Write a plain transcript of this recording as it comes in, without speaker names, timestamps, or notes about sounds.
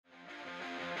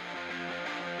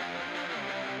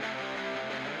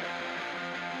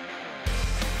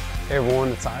Hey everyone,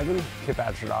 it's Ivan,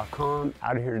 kitbachelor.com,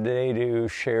 out here today to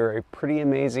share a pretty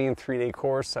amazing 3-day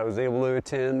course I was able to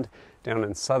attend down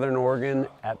in Southern Oregon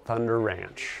at Thunder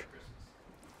Ranch.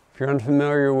 If you're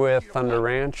unfamiliar with Thunder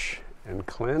Ranch and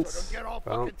Clint's,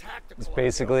 well, it's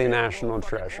basically a national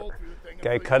treasure.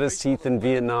 Guy cut his teeth in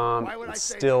Vietnam and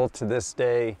still to this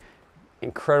day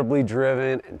incredibly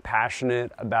driven and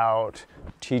passionate about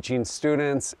teaching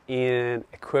students and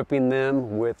equipping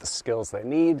them with the skills they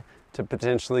need to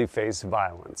potentially face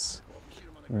violence.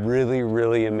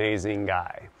 Really amazing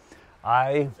guy.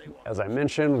 I, as I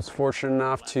mentioned, was fortunate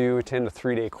enough to attend a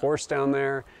 3-day course down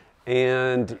there,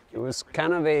 and it was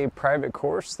kind of a private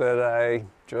course that I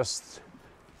just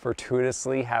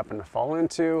fortuitously happened to fall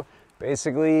into.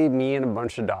 Basically, me and a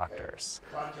bunch of doctors.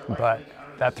 But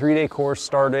that 3-day course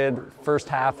started, first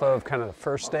half of kind of the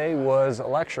first day was a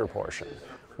lecture portion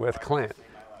with Clint,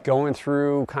 going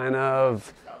through kind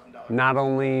of not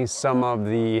only some of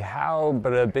the how,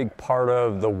 but a big part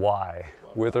of the why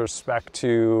with respect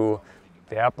to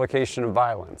the application of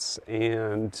violence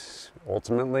and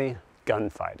ultimately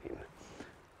gunfighting.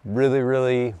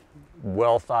 Really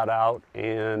well thought out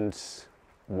and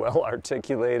well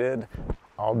articulated,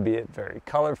 albeit very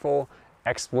colorful,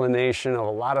 explanation of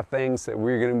a lot of things that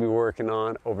we're going to be working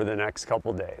on over the next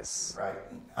couple days. Right.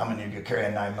 I'm going to need you to carry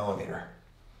a 9mm.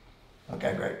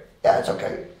 Okay, great. Yeah, it's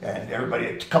okay. And everybody,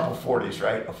 a couple 40s,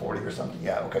 right? A 40 or something.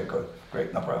 Yeah, okay, good.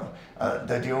 Great, no problem.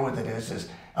 The deal with it is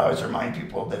I always remind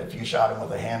people that if you shot him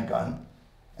with a handgun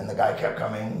and the guy kept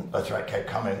coming, the threat kept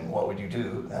coming, what would you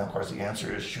do? And of course the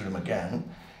answer is shoot him again.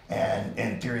 And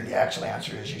in theory, the actual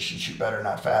answer is you should shoot better,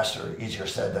 not faster. Easier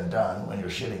said than done when you're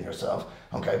shitting yourself.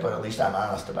 Okay, but at least I'm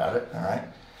honest about it, all right?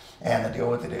 And the deal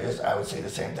with it is, I would say the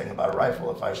same thing about a rifle.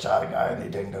 If I shot a guy and he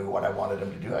didn't do what I wanted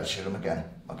him to do, I'd shoot him again,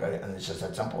 okay? And it's just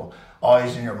that simple.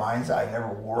 Always in your mind's eye, never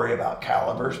worry about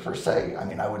calibers per se. I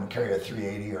mean, I wouldn't carry a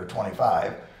 380 or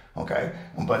 25, okay?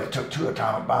 But it took 2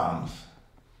 atomic bombs.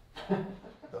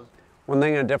 One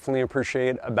thing I definitely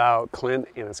appreciate about Clint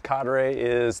and his cadre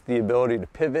is the ability to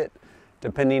pivot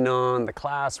depending on the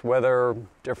class, weather,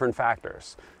 different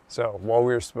factors. So while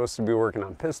we were supposed to be working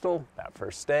on pistol that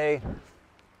first day,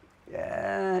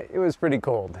 yeah, it was pretty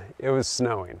cold. It was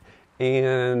snowing.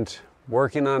 And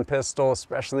working on pistol,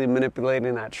 especially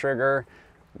manipulating that trigger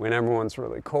when everyone's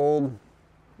really cold,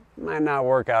 might not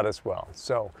work out as well.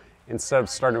 So instead of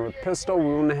starting with pistol,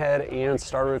 we went ahead and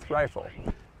started with rifle.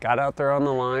 Got out there on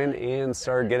the line and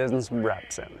started getting some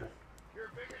reps in.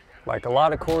 Like a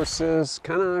lot of courses,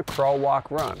 kind of crawl,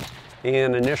 walk, run.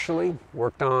 And initially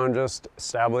worked on just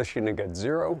establishing a good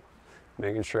zero,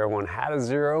 making sure everyone had a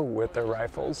zero with their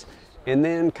rifles, and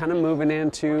then kind of moving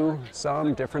into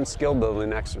some different skill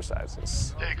building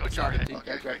exercises. There you go, Charlie.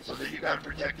 Okay, great. So then you got to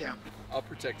protect him. I'll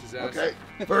protect his ass. Okay.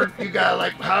 First, you got to,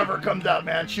 like, however it comes out,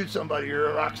 man, shoot somebody. You're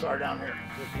a rock star down here.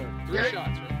 3 Okay?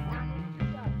 shots, right?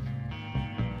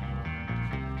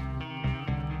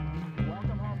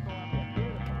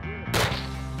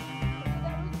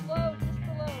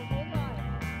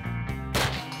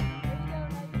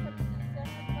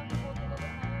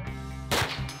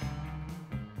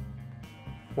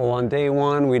 Well, on day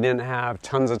 1, we didn't have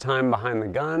tons of time behind the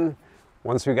gun.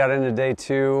 Once we got into day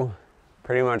 2,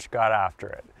 pretty much got after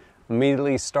it.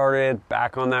 Immediately started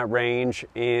back on that range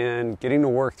and getting to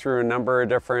work through a number of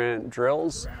different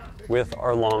drills with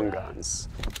our long guns.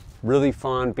 Really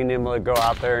fun being able to go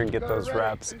out there and get those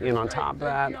reps. And on top of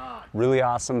that, really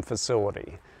awesome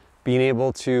facility. Being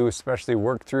able to especially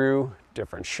work through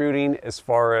different shooting as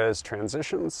far as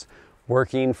transitions,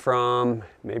 working from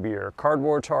maybe your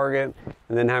cardboard target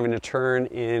and then having to turn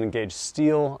and engage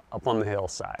steel up on the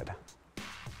hillside.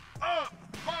 5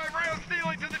 rounds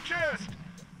stealing to the chest!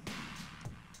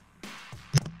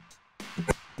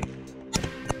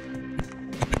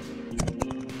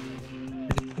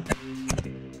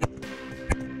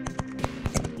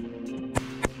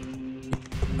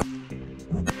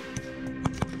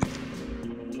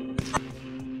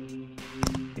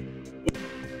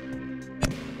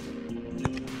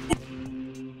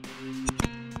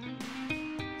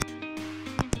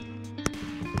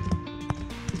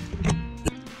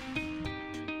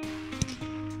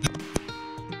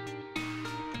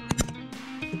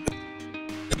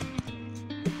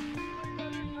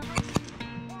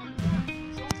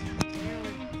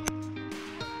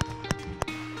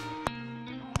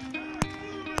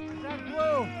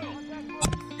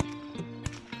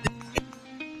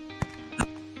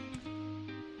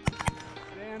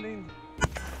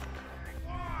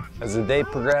 As the day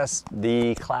progressed,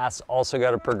 the class also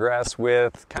got to progress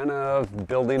with kind of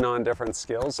building on different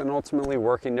skills and ultimately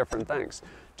working different things,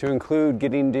 to include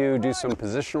getting to do some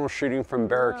positional shooting from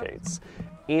barricades.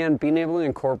 and being able to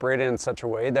incorporate it in such a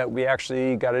way that we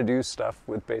actually got to do stuff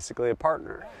with basically a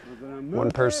partner. One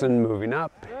person moving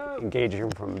up, engaging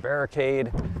from a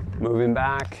barricade, moving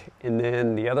back, and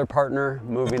then the other partner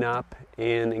moving up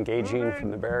and engaging from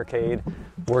the barricade,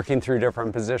 working through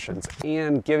different positions,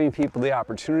 and giving people the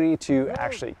opportunity to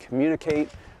actually communicate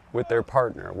with their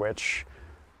partner, which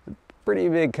is a pretty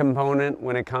big component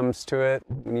when it comes to it,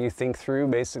 when you think through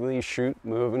basically shoot,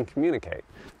 move, and communicate.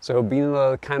 So being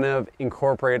able to kind of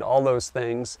incorporate all those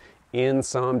things in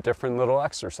some different little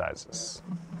exercises.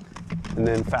 And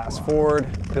then fast forward,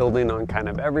 building on kind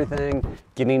of everything,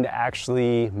 getting to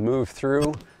actually move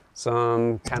through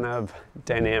some kind of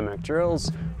dynamic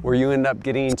drills where you end up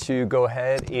getting to go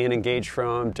ahead and engage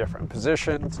from different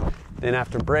positions. Then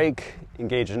after break,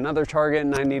 engage another target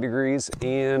 90 degrees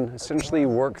and essentially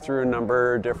work through a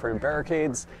number of different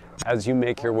barricades as you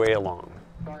make your way along.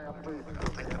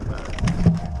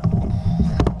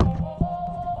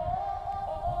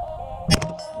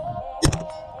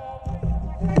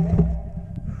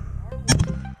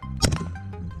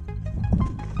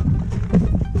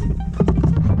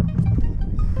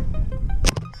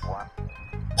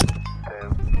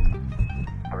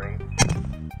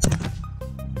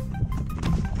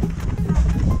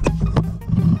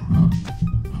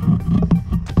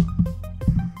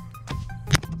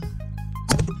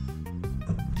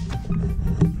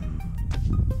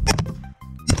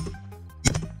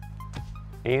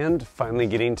 And finally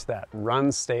getting to that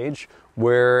run stage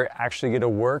where actually get to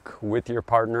work with your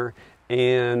partner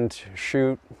and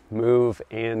shoot, move,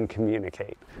 and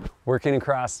communicate. Working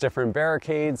across different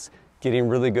barricades, getting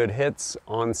really good hits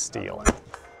on steel.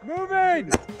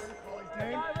 Moving!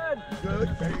 Good.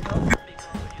 There you go.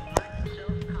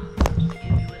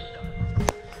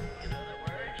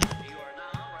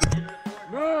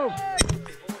 Move!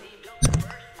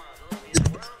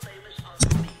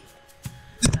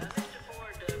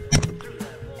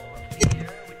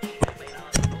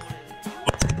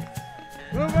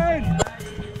 Moving!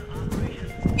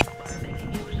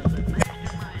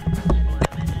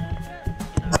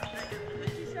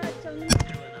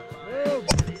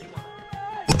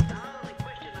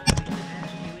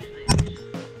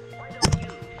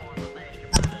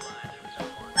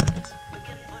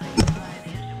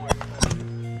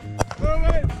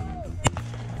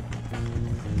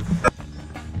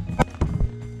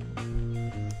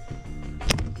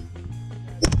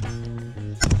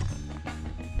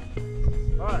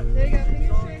 There you go. Finish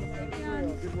it. Take it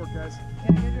on. Good work, guys.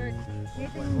 Yeah, good work.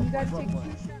 Nathan, you got to take 2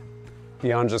 shots.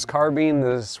 Beyond just carbine,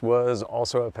 this was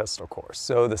also a pistol course.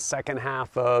 So the second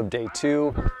half of day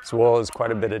 2, as well as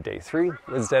quite a bit of day 3,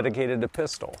 was dedicated to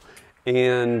pistol.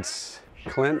 And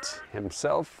Clint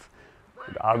himself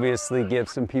would obviously give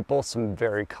some people some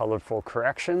very colorful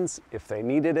corrections if they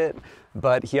needed it,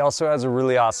 but he also has a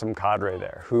really awesome cadre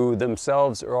there who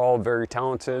themselves are all very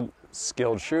talented,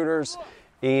 skilled shooters,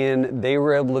 and they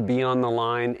were able to be on the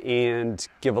line and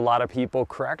give a lot of people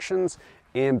corrections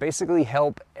and basically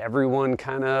help everyone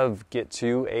kind of get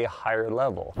to a higher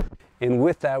level. And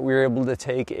with that, we were able to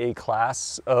take a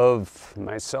class of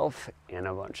myself and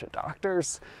a bunch of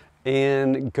doctors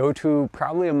and go to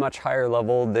probably a much higher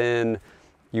level than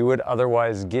you would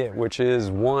otherwise get, which is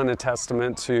one, a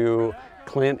testament to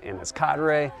Clint and his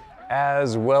cadre,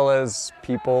 as well as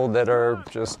people that are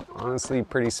just honestly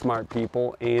pretty smart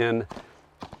people and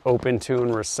open to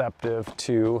and receptive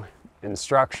to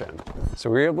instruction. So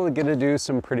we were able to get to do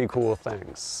some pretty cool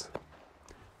things.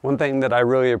 One thing that I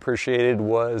really appreciated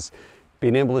was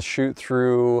being able to shoot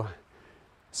through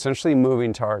essentially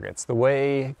moving targets. The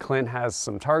way Clint has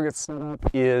some targets set up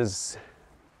is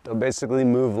they'll basically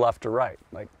move left to right,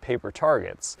 like paper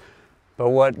targets. But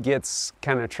what gets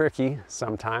kind of tricky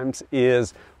sometimes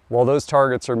is while those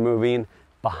targets are moving,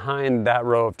 behind that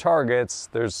row of targets,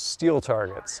 there's steel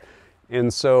targets.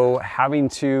 And so having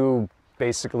to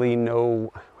basically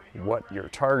know what your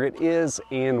target is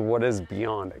and what is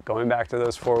beyond it, going back to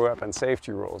those 4 weapon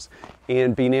safety rules,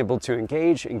 and being able to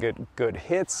engage and get good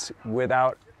hits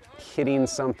without hitting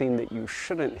something that you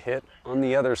shouldn't hit on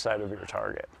the other side of your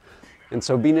target. And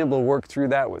so being able to work through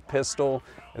that with pistol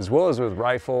as well as with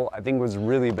rifle, I think was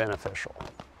really beneficial.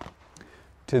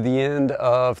 To the end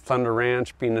of Thunder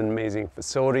Ranch being an amazing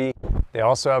facility, they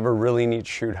also have a really neat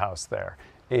shoot house there.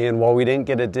 And while we didn't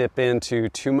get to dip into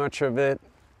too much of it,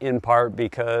 in part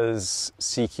because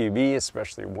CQB,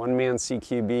 especially one-man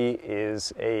CQB,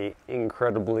 is a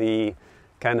incredibly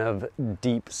kind of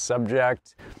deep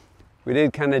subject, we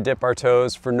did kind of dip our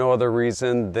toes for no other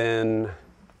reason than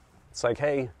it's like,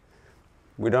 hey,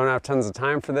 we don't have tons of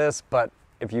time for this, but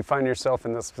if you find yourself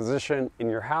in this position in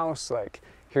your house, like,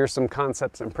 here's some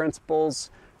concepts and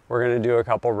principles, we're going to do a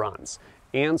couple runs.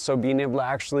 And so being able to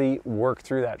actually work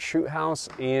through that shoot house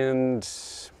and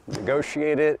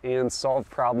negotiate it and solve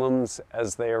problems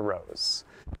as they arose.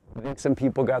 I think some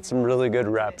people got some really good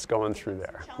reps going through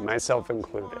there, myself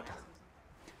included.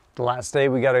 The last day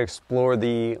we got to explore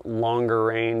the longer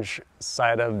range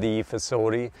side of the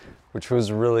facility, which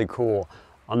was really cool.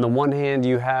 On the one hand,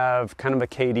 you have kind of a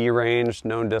KD range,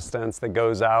 known distance, that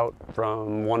goes out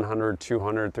from 100,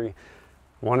 200, 300,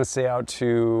 I want to say out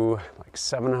to like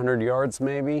 700 yards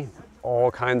maybe.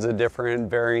 All kinds of different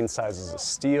varying sizes of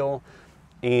steel.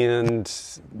 And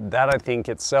that, I think,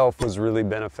 itself was really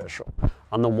beneficial.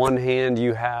 On the one hand,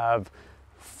 you have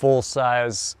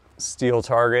full-size steel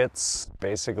targets,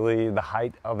 basically the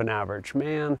height of an average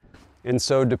man. And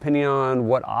so depending on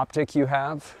what optic you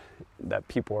have that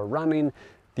people are running,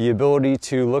 the ability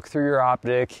to look through your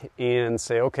optic and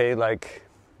say, okay, like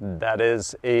that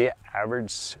is a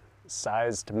average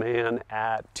sized man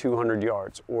at 200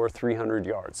 yards or 300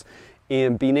 yards.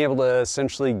 And being able to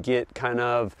essentially get kind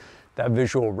of that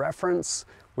visual reference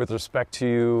with respect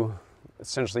to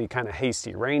essentially kind of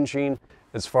hasty ranging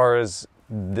as far as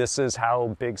this is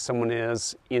how big someone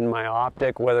is in my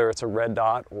optic, whether it's a red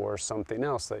dot or something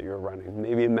else that you're running,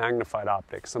 maybe a magnified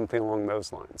optic, something along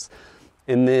those lines.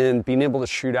 And then being able to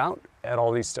shoot out at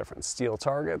all these different steel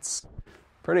targets,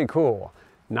 pretty cool.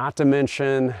 Not to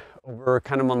mention over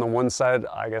kind of on the one side,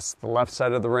 I guess the left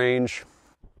side of the range,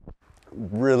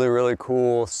 really, really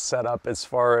cool setup as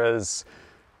far as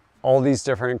all these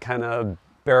different kind of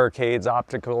barricades,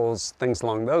 opticals, things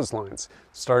along those lines.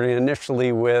 Starting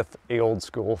initially with a old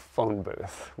school phone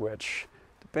booth, which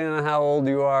depending on how old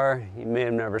you are, you may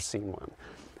have never seen one.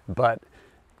 But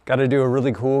got to do a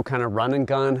really cool kind of run and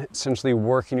gun, essentially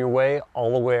working your way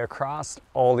all the way across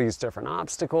all these different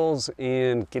obstacles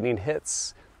and getting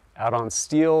hits out on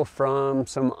steel from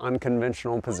some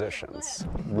unconventional positions.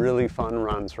 Really fun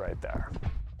runs right there.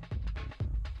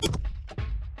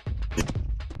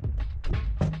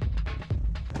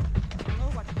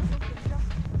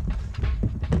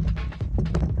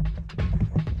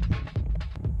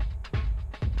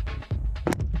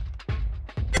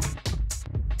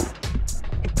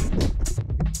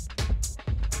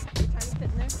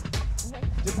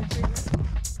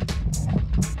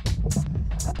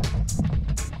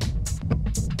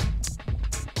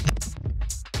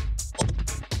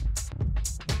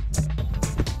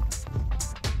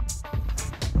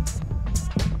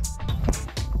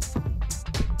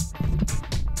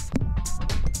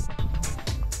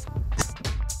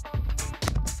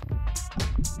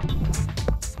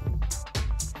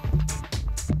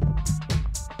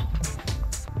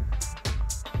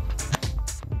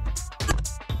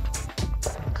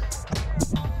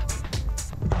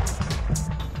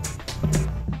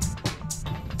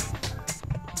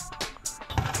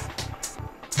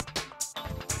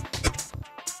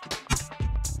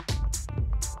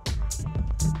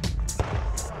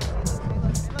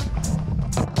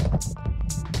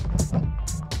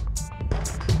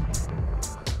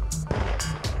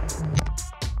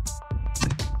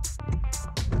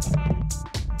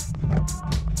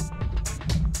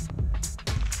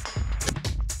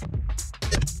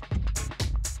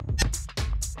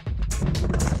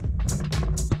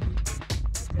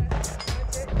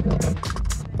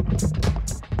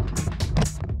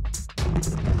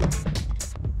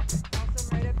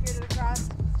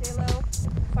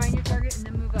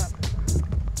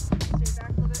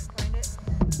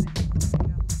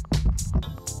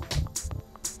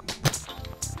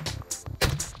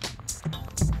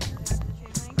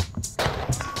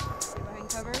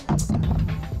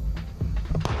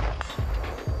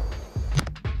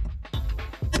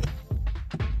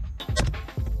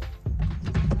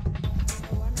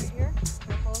 One right here.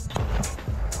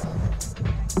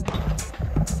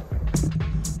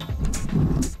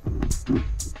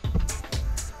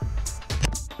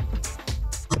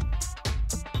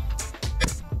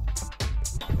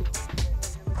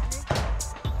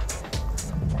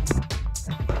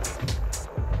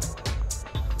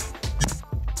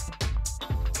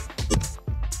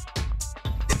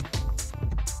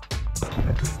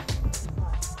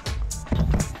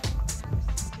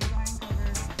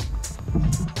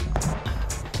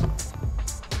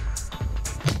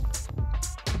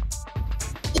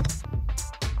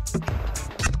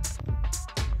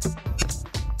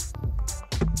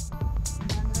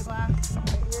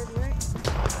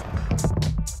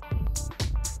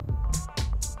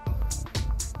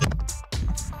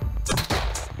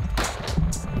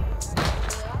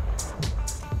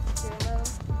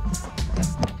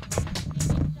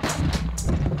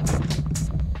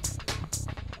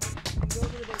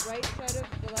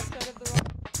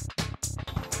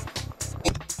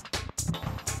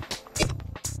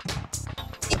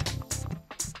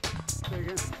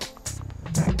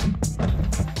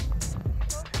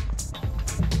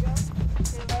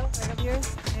 here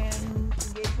and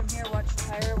engage from here. Watch the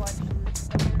tire, watch the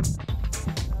fender.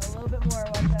 A little bit more,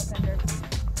 watch that fender.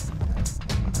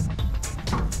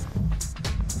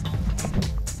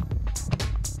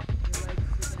 Your leg's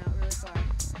sticking out really far.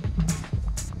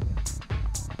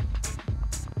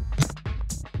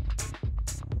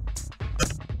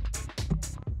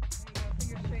 There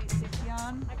you go, finger straight, 60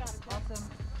 on. I got it. Awesome.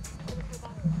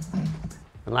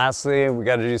 And lastly, we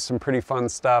got to do some pretty fun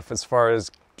stuff as far as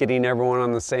getting everyone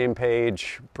on the same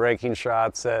page, breaking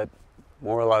shots at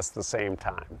more or less the same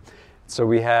time. So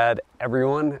we had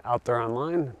everyone out there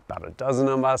online, about a dozen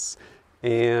of us,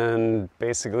 and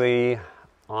basically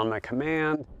on the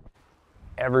command,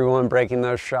 everyone breaking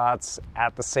those shots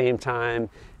at the same time,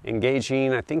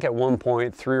 engaging, I think at one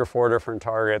point, 3 or 4 different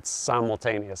targets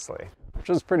simultaneously, which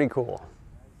was pretty cool.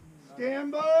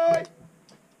 Stand by!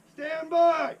 Stand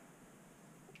by!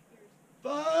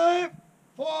 5,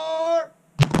 4.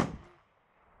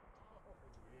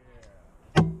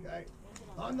 Okay,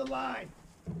 on the line.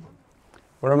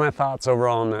 What are my thoughts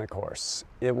overall on that course?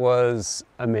 It was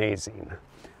amazing.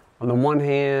 On the one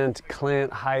hand,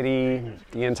 Clint, Heidi,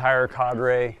 the entire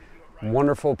cadre,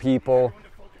 wonderful people,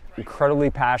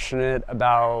 incredibly passionate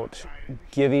about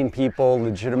giving people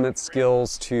legitimate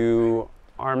skills to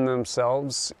arm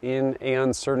themselves in an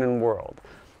uncertain world.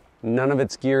 None of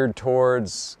it's geared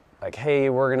towards like, hey,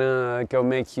 we're gonna go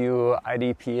make you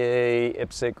IDPA,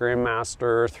 IPSC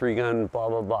Grandmaster, 3-gun, blah,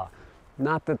 blah, blah.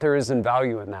 Not that there isn't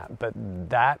value in that, but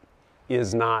that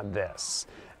is not this.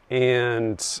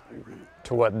 And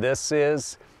to what this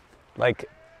is, like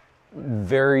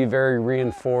very, very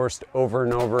reinforced over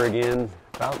and over again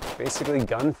about basically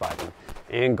gunfighting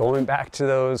and going back to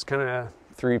those kind of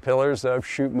 3 pillars of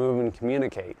shoot, move, and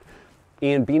communicate.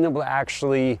 And being able to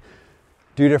actually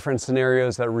do different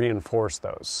scenarios that reinforce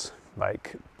those,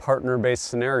 like partner-based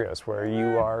scenarios where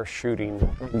you are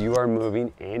shooting, you are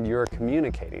moving, and you are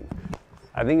communicating.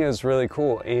 I think it was really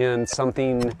cool and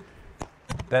something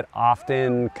that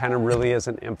often kind of really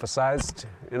isn't emphasized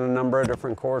in a number of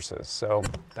different courses. So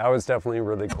that was definitely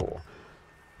really cool.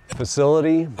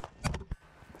 Facility,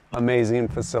 amazing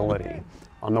facility.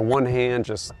 On the one hand,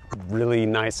 just really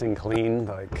nice and clean,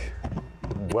 like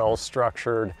well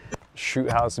structured.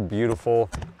 Shoot house, beautiful,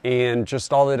 and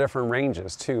just all the different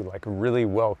ranges too, like really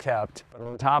well kept. But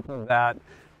on top of that,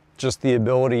 just the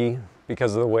ability,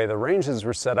 because of the way the ranges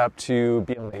were set up, to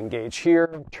be able to engage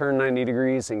here, turn 90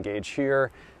 degrees, engage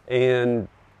here, and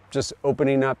just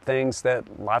opening up things that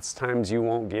lots of times you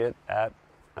won't get at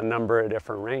a number of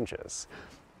different ranges.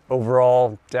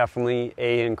 Overall, definitely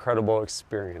an incredible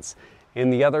experience.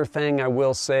 And the other thing I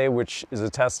will say, which is a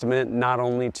testament not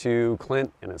only to Clint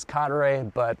and his cadre,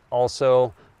 but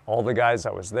also all the guys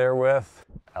I was there with,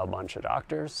 a bunch of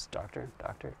doctors, doctor.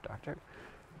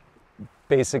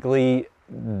 Basically,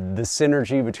 the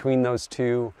synergy between those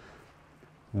two,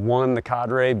 one, the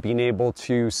cadre being able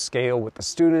to scale with the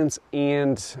students,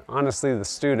 and honestly, the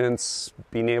students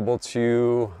being able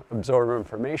to absorb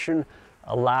information,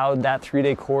 allowed that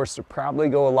 3-day course to probably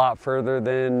go a lot further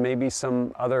than maybe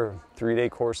some other 3-day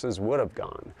courses would have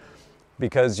gone.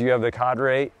 Because you have the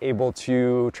cadre able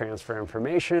to transfer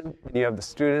information, and you have the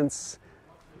students'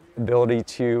 ability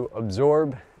to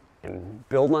absorb and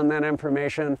build on that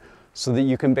information so that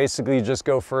you can basically just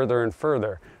go further and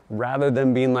further, rather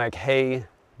than being like, hey,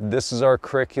 this is our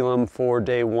curriculum for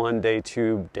day 1, day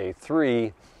 2, day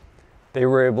 3. They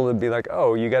were able to be like,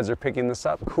 oh, you guys are picking this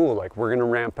up, cool, like we're gonna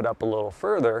ramp it up a little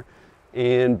further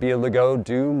and be able to go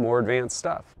do more advanced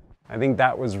stuff. I think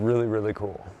that was really, really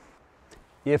cool.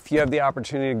 If you have the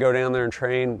opportunity to go down there and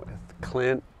train with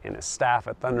Clint and his staff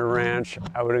at Thunder Ranch,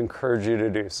 I would encourage you to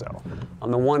do so.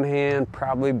 On the one hand,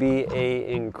 probably be an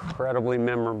incredibly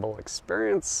memorable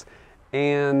experience,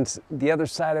 and the other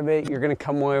side of it, you're gonna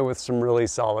come away with some really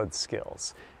solid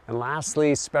skills. And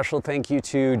lastly, special thank you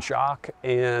to Jock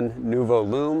and Nouveau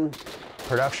Loom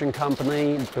production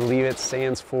company. I believe it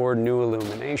stands for New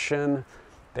Illumination.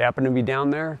 They happen to be down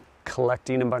there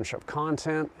collecting a bunch of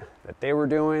content that they were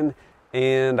doing,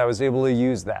 and I was able to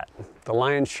use that. The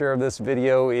lion's share of this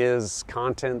video is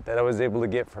content that I was able to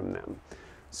get from them.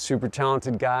 Super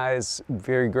talented guys,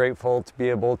 very grateful to be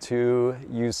able to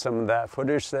use some of that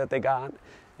footage that they got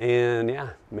and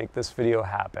yeah, make this video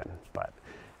happen. But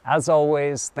as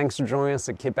always, thanks for joining us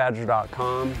at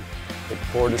kitbadger.com. Look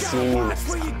forward to seeing you next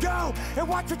time. Where you go and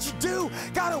watch what you do.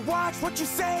 Gotta watch what you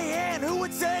say and who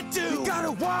it's said to. You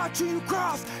gotta watch who you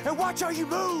cross and watch how you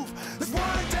move. There's one